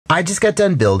I just got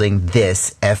done building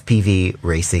this FPV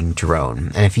racing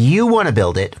drone. And if you want to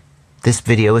build it, this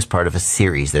video is part of a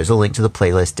series. There's a link to the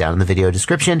playlist down in the video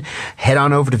description. Head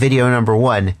on over to video number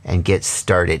 1 and get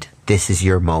started. This is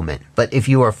your moment. But if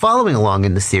you are following along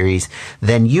in the series,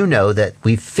 then you know that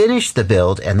we've finished the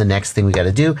build, and the next thing we got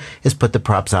to do is put the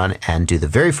props on and do the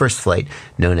very first flight,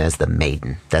 known as the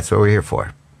Maiden. That's what we're here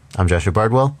for. I'm Joshua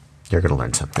Bardwell. You're going to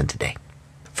learn something today.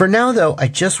 For now, though, I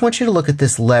just want you to look at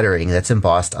this lettering that's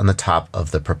embossed on the top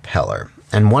of the propeller.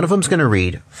 And one of them is going to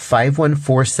read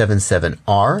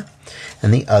 51477R,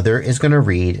 and the other is going to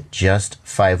read just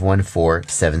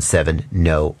 51477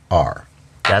 no R.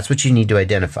 That's what you need to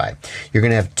identify. You're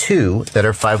going to have 2 that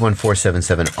are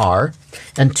 51477R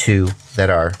and 2 that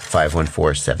are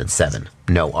 51477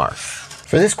 no R.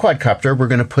 For this quadcopter, we're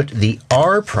going to put the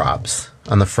R props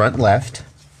on the front left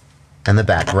and the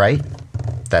back right.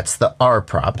 That's the R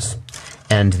props,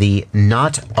 and the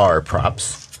not R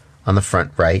props on the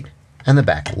front right and the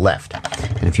back left.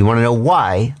 And if you want to know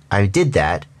why I did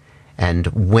that, and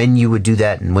when you would do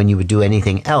that, and when you would do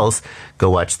anything else, go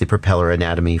watch the Propeller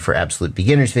Anatomy for Absolute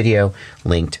Beginners video,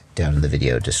 linked down in the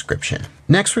video description.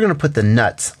 Next, we're going to put the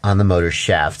nuts on the motor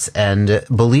shafts, and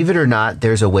believe it or not,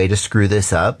 there's a way to screw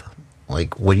this up.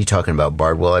 Like, what are you talking about,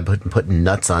 Bardwell? I've been putting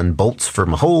nuts on bolts for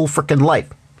my whole frickin'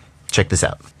 life. Check this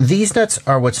out. These nuts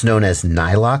are what's known as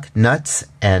nylock nuts,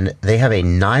 and they have a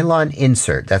nylon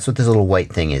insert. That's what this little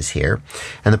white thing is here.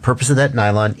 And the purpose of that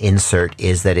nylon insert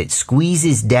is that it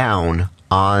squeezes down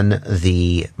on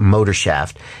the motor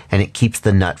shaft and it keeps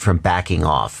the nut from backing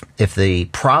off. If the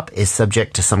prop is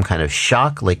subject to some kind of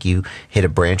shock, like you hit a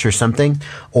branch or something,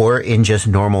 or in just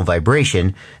normal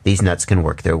vibration, these nuts can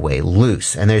work their way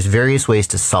loose. And there's various ways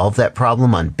to solve that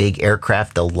problem. On big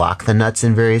aircraft, they'll lock the nuts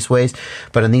in various ways.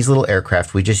 But on these little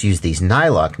aircraft, we just use these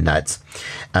nylock nuts.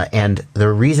 And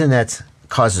the reason that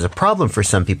causes a problem for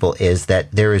some people is that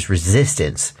there is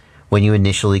resistance when you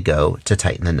initially go to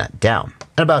tighten the nut down.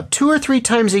 And about 2 or 3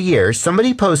 times a year,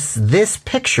 somebody posts this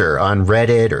picture on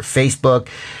Reddit or Facebook,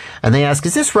 and they ask,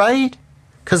 is this right?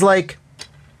 Because, like,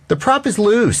 the prop is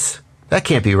loose. That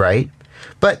can't be right.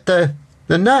 But the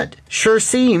nut sure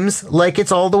seems like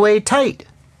it's all the way tight.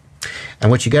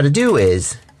 And what you got to do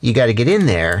is, you got to get in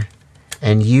there,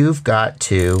 and you've got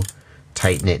to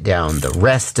tighten it down the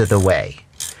rest of the way.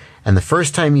 And the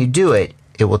first time you do it,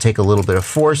 it will take a little bit of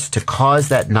force to cause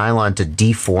that nylon to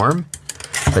deform,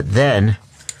 but then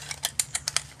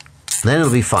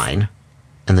it'll be fine.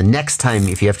 And the next time,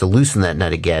 if you have to loosen that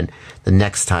nut again, the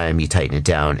next time you tighten it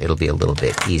down, it'll be a little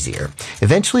bit easier.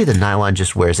 Eventually, the nylon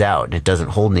just wears out and it doesn't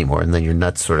hold anymore, and then your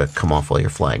nuts sort of come off while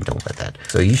you're flying. Don't let that.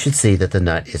 So you should see that the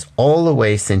nut is all the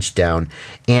way cinched down,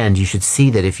 and you should see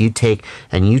that if you take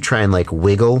and you try and like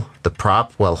wiggle the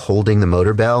prop while holding the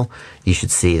motor bell, you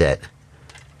should see that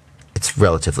it's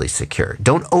relatively secure.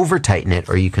 Don't over tighten it,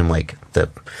 or you can, like, the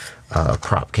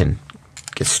prop can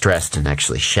get stressed and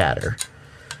actually shatter.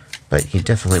 But you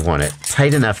definitely want it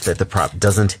tight enough that the prop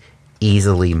doesn't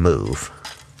easily move.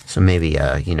 So maybe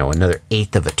you know, another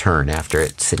 1/8 of a turn after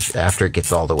it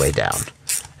gets all the way down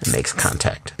and makes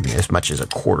contact. I mean, as much as a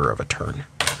 1/4 of a turn.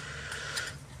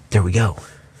 There we go.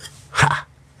 Ha!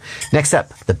 Next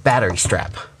up, the battery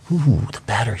strap. Ooh, the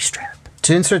battery strap.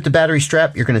 To insert the battery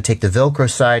strap, you're going to take the Velcro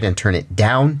side and turn it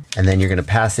down, and then you're going to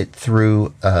pass it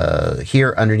through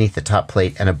here underneath the top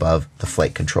plate and above the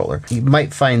flight controller. You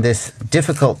might find this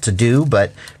difficult to do,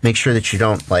 but make sure that you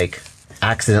don't, like,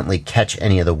 accidentally catch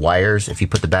any of the wires. If you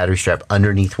put the battery strap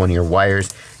underneath one of your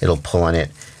wires, it'll pull on it,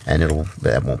 and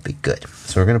that won't be good.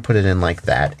 So we're going to put it in like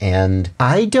that, and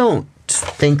I don't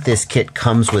think this kit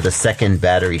comes with a second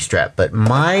battery strap, but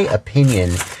my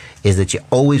opinion is that you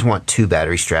always want 2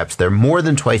 battery straps. They're more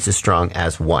than twice as strong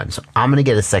as one. So I'm gonna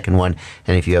get a second one,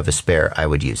 and if you have a spare, I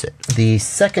would use it. The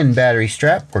second battery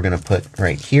strap we're gonna put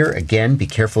right here. Again, be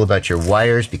careful about your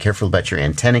wires, be careful about your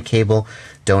antenna cable.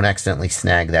 Don't accidentally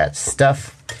snag that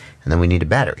stuff. And then we need a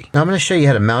battery. Now I'm going to show you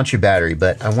how to mount your battery,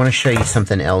 but I want to show you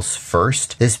something else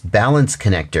first. This balance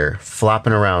connector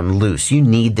flopping around loose. You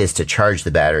need this to charge the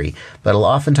battery, but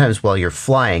oftentimes while you're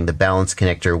flying, the balance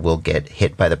connector will get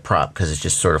hit by the prop because it's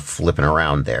just sort of flipping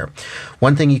around there.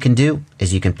 One thing you can do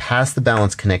is you can pass the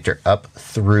balance connector up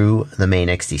through the main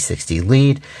XD60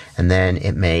 lead, and then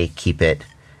it may keep it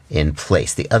in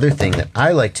place. The other thing that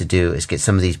I like to do is get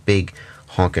some of these big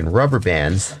honking rubber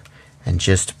bands and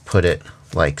just put it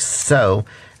like so,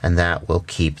 and that will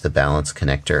keep the balance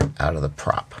connector out of the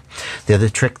prop. The other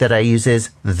trick that I use is,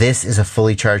 this is a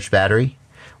fully charged battery.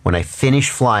 When I finish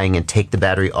flying and take the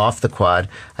battery off the quad,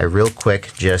 I real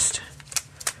quick, just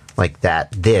like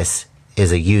that, this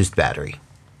is a used battery.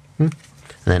 And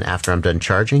then after I'm done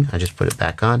charging, I just put it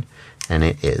back on and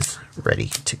it is ready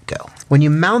to go. When you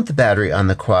mount the battery on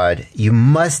the quad, you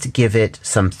must give it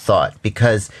some thought,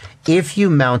 because if you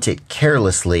mount it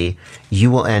carelessly,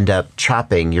 you will end up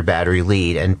chopping your battery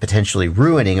lead and potentially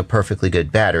ruining a perfectly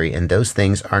good battery, and those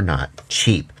things are not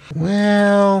cheap.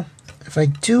 Well, if I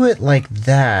do it like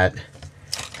that,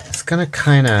 it's gonna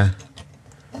kind of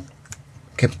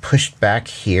get pushed back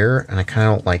here, and I kind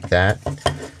of don't like that.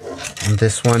 And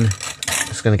this one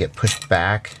is gonna get pushed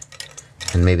back,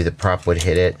 and maybe the prop would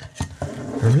hit it.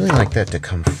 I really like that to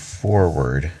come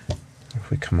forward. If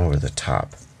we come over the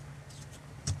top,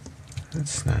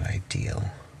 that's not ideal.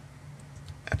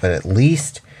 But at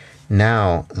least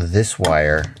now this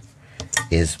wire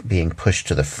is being pushed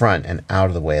to the front and out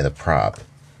of the way of the prop.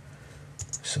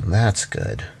 So that's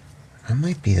good. That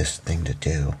might be this thing to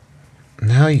do.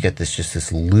 Now you get this just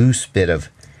this loose bit of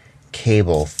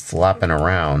cable flopping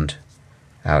around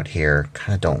out here.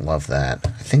 Kind of don't love that.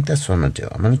 I think that's what I'm going to do.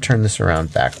 I'm going to turn this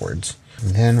around backwards.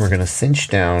 And then we're going to cinch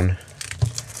down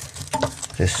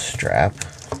this strap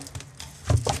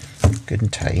good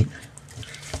and tight.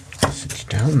 Cinch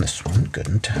down this one good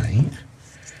and tight.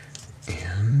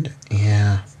 And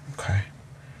yeah, okay.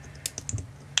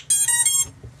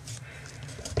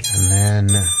 And then,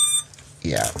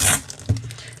 yeah,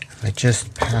 if I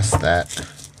just pass that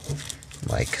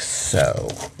like so.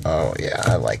 Oh yeah,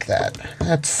 I like that.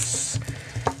 That's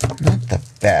not the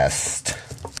best.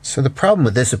 So the problem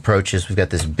with this approach is we've got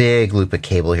this big loop of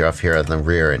cable here off here on the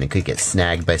rear, and it could get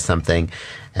snagged by something,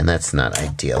 and that's not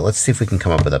ideal. Let's see if we can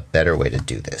come up with a better way to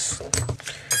do this.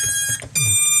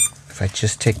 If I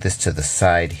just take this to the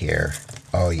side here,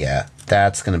 oh yeah,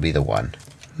 that's going to be the one.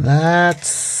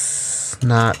 That's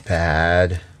not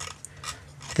bad.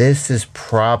 This is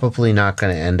probably not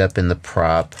going to end up in the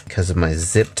prop because of my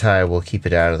zip tie. Will keep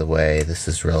it out of the way. This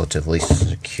is relatively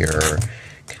secure.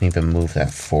 Can even move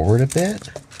that forward a bit.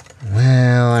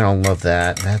 Well, I don't love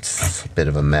that. That's a bit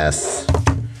of a mess.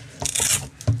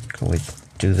 Can we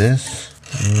do this?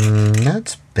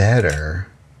 That's better.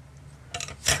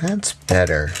 That's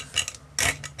better.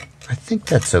 I think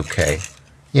that's okay.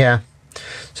 Yeah.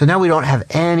 So now we don't have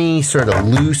any sort of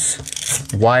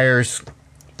loose wires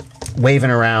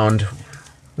waving around.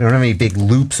 We don't have any big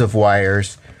loops of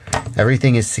wires.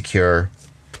 Everything is secure.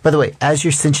 By the way, as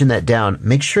you're cinching that down,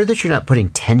 make sure that you're not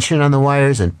putting tension on the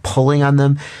wires and pulling on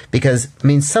them, because, I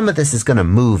mean, some of this is going to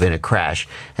move in a crash,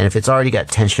 and if it's already got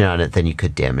tension on it, then you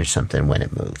could damage something when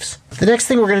it moves. The next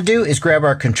thing we're going to do is grab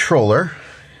our controller,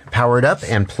 power it up,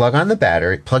 and plug in the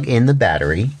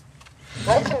battery.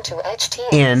 Welcome to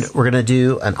HTS. And we're going to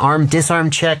do an arm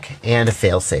disarm check and a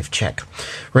failsafe check.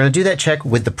 We're going to do that check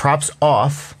with the props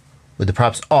off, and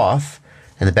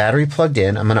the battery plugged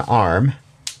in. I'm going to arm.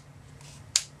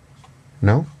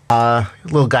 No? A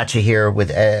little gotcha here with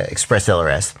Express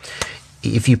LRS.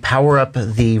 If you power up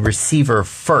the receiver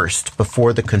first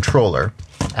before the controller,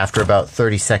 after about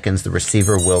 30 seconds, the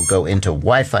receiver will go into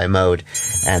Wi-Fi mode,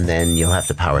 and then you'll have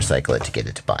to power cycle it to get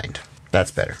it to bind.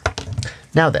 That's better.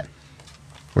 Now then,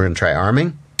 we're going to try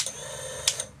arming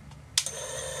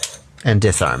and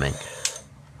disarming.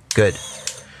 Good.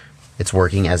 It's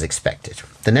working as expected.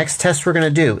 The next test we're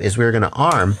going to do is we're going to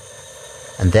arm,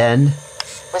 and then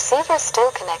receiver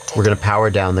still connected. We're going to power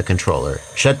down the controller.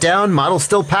 Shut down, model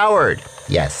still powered.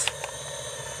 Yes.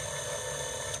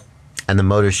 And the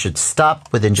motor should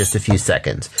stop within just a few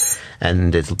seconds.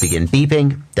 And it'll begin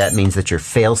beeping. That means that your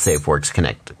failsafe works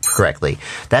correctly.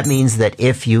 That means that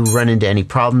if you run into any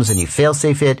problems and you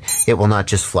failsafe it, it will not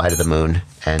just fly to the moon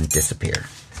and disappear.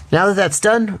 Now that that's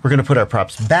done, we're going to put our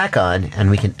props back on, and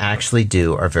we can actually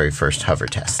do our very first hover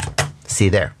test. See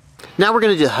you there. Now we're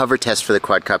going to do the hover test for the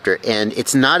quadcopter, and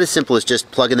it's not as simple as just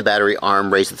plug in the battery,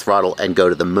 arm, raise the throttle, and go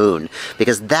to the moon,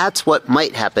 because that's what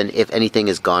might happen if anything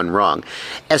has gone wrong.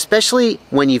 Especially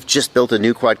when you've just built a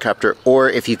new quadcopter, or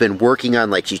if you've been working on,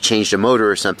 like, you changed a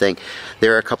motor or something.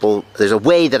 There's a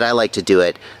way that I like to do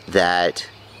it that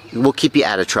will keep you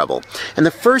out of trouble. And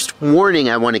the first warning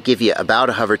I want to give you about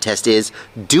a hover test is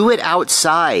do it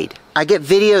outside. I get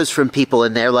videos from people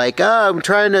and they're like, oh, I'm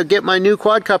trying to get my new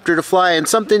quadcopter to fly and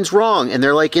something's wrong. And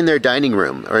they're like in their dining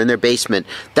room or in their basement.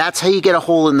 That's how you get a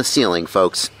hole in the ceiling,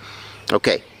 folks.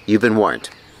 Okay, you've been warned.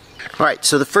 All right,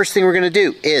 so the first thing we're going to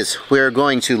do is we're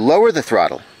going to lower the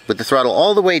throttle. With the throttle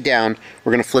all the way down,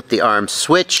 we're going to flip the arm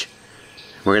switch.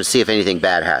 We're going to see if anything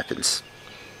bad happens.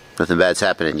 Nothing bad's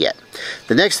happening yet.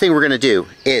 The next thing we're going to do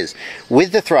is,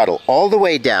 with the throttle all the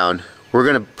way down, we're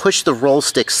going to push the roll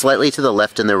stick slightly to the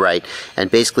left and the right and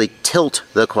basically tilt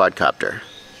the quadcopter.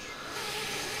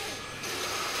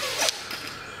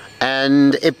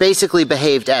 And it basically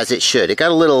behaved as it should. It got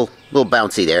a little little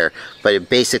bouncy there, but it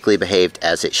basically behaved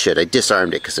as it should. I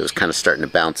disarmed it because it was kind of starting to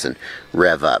bounce and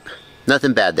rev up.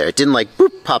 Nothing bad there. It didn't like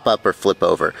boop, pop up or flip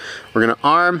over. We're going to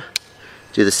arm,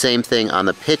 do the same thing on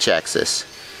the pitch axis.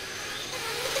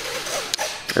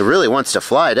 It really wants to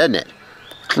fly, doesn't it?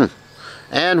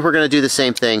 And we're going to do the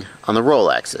same thing on the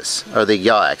roll axis, or the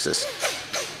yaw axis.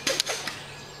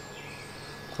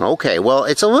 Okay, well,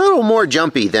 it's a little more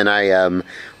jumpy than I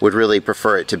would really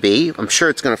prefer it to be. I'm sure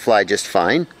it's going to fly just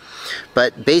fine.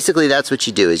 But basically that's what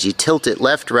you do, is you tilt it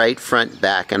left, right, front,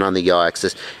 back, and on the yaw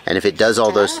axis. And if it does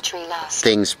all those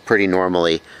things pretty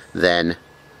normally, then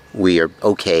we are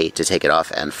okay to take it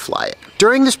off and fly it.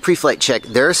 During this pre-flight check,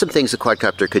 there are some things the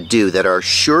quadcopter could do that are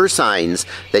sure signs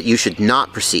that you should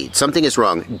not proceed. Something is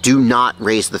wrong. Do not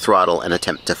raise the throttle and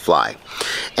attempt to fly.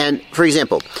 And for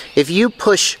example, if you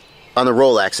push on the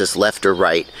roll axis left or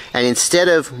right, and instead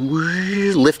of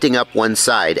lifting up one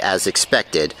side as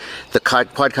expected, the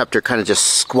quadcopter kind of just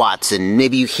squats, and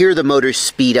maybe you hear the motor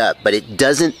speed up, but it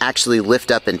doesn't actually lift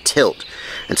up and tilt.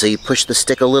 And so you push the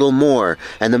stick a little more,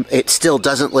 and it still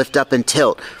doesn't lift up and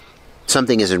tilt.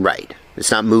 Something isn't right.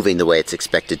 It's not moving the way it's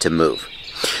expected to move.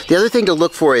 The other thing to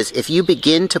look for is if you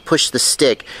begin to push the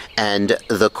stick and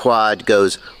the quad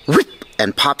goes whoop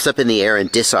and pops up in the air and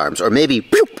disarms, or maybe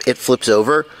boop, it flips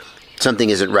over,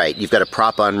 something isn't right. You've got a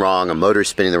prop on wrong, a motor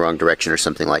spinning the wrong direction, or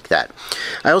something like that.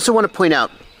 I also want to point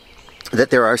out that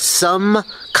there are some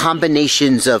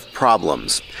combinations of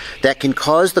problems that can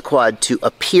cause the quad to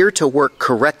appear to work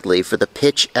correctly for the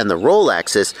pitch and the roll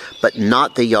axis, but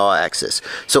not the yaw axis.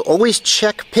 So always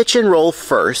check pitch and roll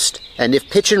first, and if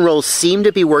pitch and roll seem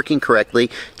to be working correctly,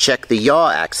 check the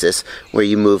yaw axis where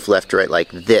you move left to right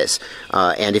like this.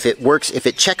 And if it works, if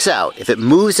it checks out, if it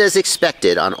moves as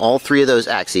expected on all three of those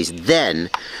axes, then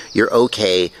you're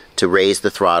okay to raise the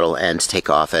throttle and take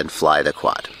off and fly the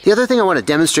quad. The other thing I want to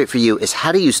demonstrate for you is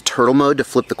how to use turtle mode to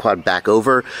flip the quad back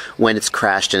over when it's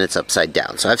crashed and it's upside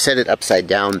down. So I've set it upside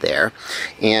down there,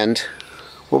 and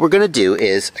what we're going to do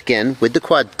is, again, with the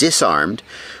quad disarmed,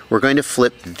 we're going to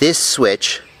flip this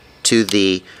switch to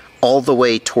the all the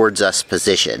way towards us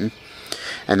position,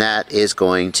 and that is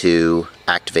going to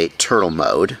activate turtle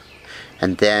mode.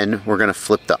 And then we're going to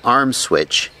flip the arm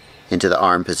switch into the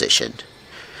arm position.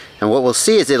 And what we'll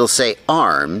see is it'll say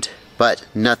armed, but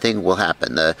nothing will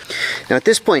happen. Now at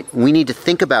this point, we need to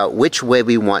think about which way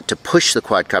we want to push the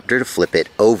quadcopter to flip it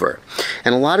over.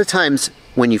 And a lot of times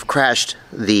when you've crashed,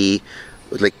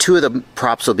 like two of the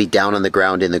props will be down on the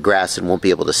ground in the grass and won't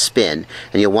be able to spin,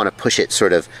 and you'll want to push it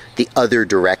sort of the other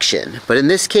direction. But in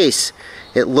this case,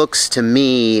 it looks to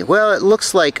me, well, it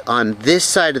looks like on this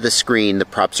side of the screen, the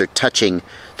props are touching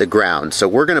the ground. So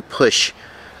we're going to push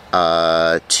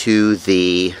to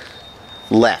the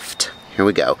left. Here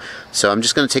we go. So I'm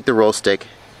just going to take the roll stick,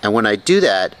 and when I do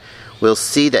that, we'll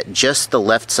see that just the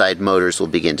left side motors will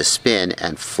begin to spin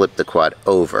and flip the quad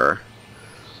over.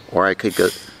 Or I could go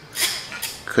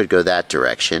that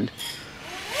direction.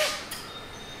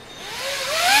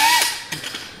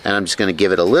 And I'm just going to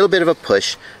give it a little bit of a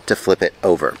push to flip it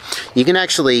over. You can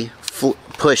actually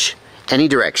push any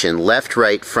direction, left,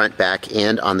 right, front, back,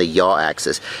 and on the yaw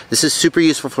axis. This is super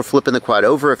useful for flipping the quad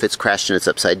over if it's crashed and it's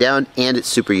upside down, and it's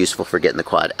super useful for getting the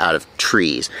quad out of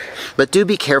trees. But do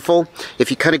be careful.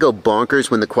 If you kind of go bonkers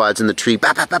when the quad's in the tree,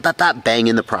 bap, bap, bap, bap, bap,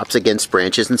 banging the props against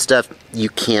branches and stuff, you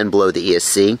can blow the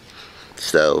ESC.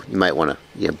 So you might want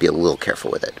to be a little careful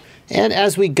with it. And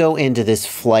as we go into this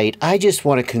flight, I just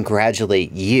want to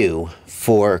congratulate you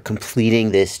for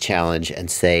completing this challenge and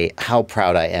say how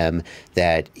proud I am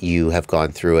that you have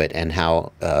gone through it, and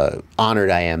how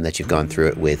honored I am that you've gone through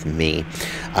it with me.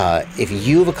 If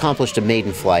you've accomplished a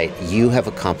maiden flight, you have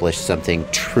accomplished something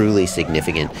truly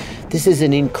significant. This is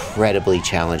an incredibly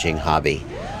challenging hobby.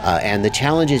 And the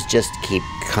challenges just keep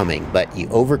coming, but you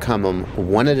overcome them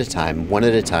one at a time,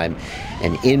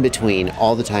 and in between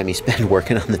all the time you spend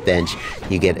working on the bench,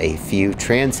 you get a few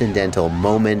transcendental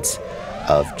moments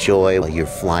of joy while you're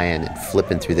flying and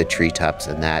flipping through the treetops,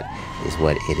 and that is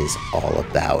what it is all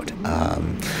about.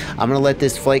 I'm gonna let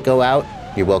this flight go out.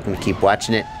 You're welcome to keep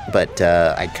watching it, but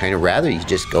I'd kind of rather you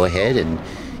just go ahead and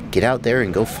get out there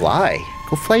and go fly.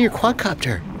 Go fly your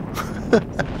quadcopter.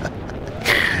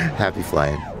 Happy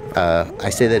flying. I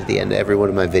say that at the end of every one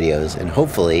of my videos, and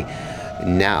hopefully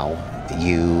now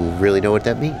you really know what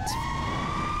that means.